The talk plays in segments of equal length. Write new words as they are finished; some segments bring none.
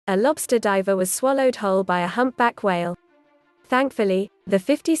A lobster diver was swallowed whole by a humpback whale. Thankfully, the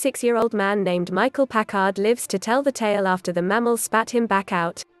 56-year-old man named Michael Packard lives to tell the tale after the mammal spat him back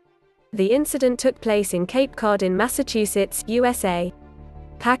out. The incident took place in Cape Cod in Massachusetts, USA.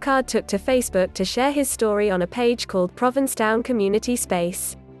 Packard took to Facebook to share his story on a page called Provincetown Community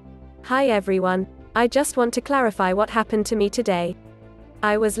Space. "Hi everyone, I just want to clarify what happened to me today.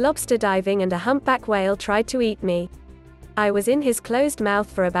 I was lobster diving and a humpback whale tried to eat me. I was in his closed mouth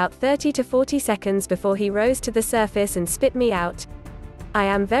for about 30 to 40 seconds before he rose to the surface and spit me out. I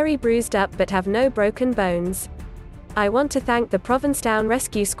am very bruised up but have no broken bones. I want to thank the Provincetown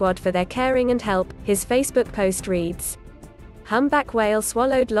Rescue Squad for their caring and help," his Facebook post reads. Humpback whale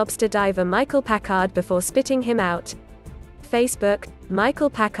swallowed lobster diver Michael Packard before spitting him out. Facebook, Michael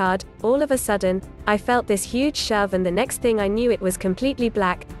Packard, "All of a sudden, I felt this huge shove and the next thing I knew it was completely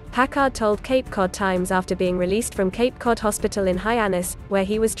black," Packard told Cape Cod Times after being released from Cape Cod Hospital in Hyannis, where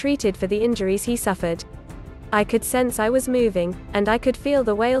he was treated for the injuries he suffered. "I could sense I was moving, and I could feel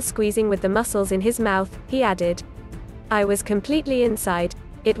the whale squeezing with the muscles in his mouth," he added. "I was completely inside.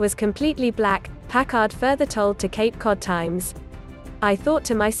 It was completely black," Packard further told to Cape Cod Times. "I thought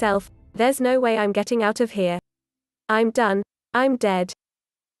to myself, there's no way I'm getting out of here. I'm done. I'm dead.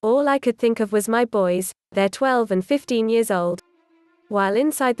 All I could think of was my boys, they're 12 and 15 years old." While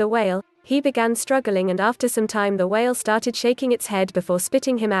inside the whale, he began struggling and after some time the whale started shaking its head before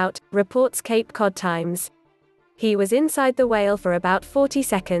spitting him out, reports Cape Cod Times. He was inside the whale for about 40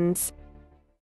 seconds.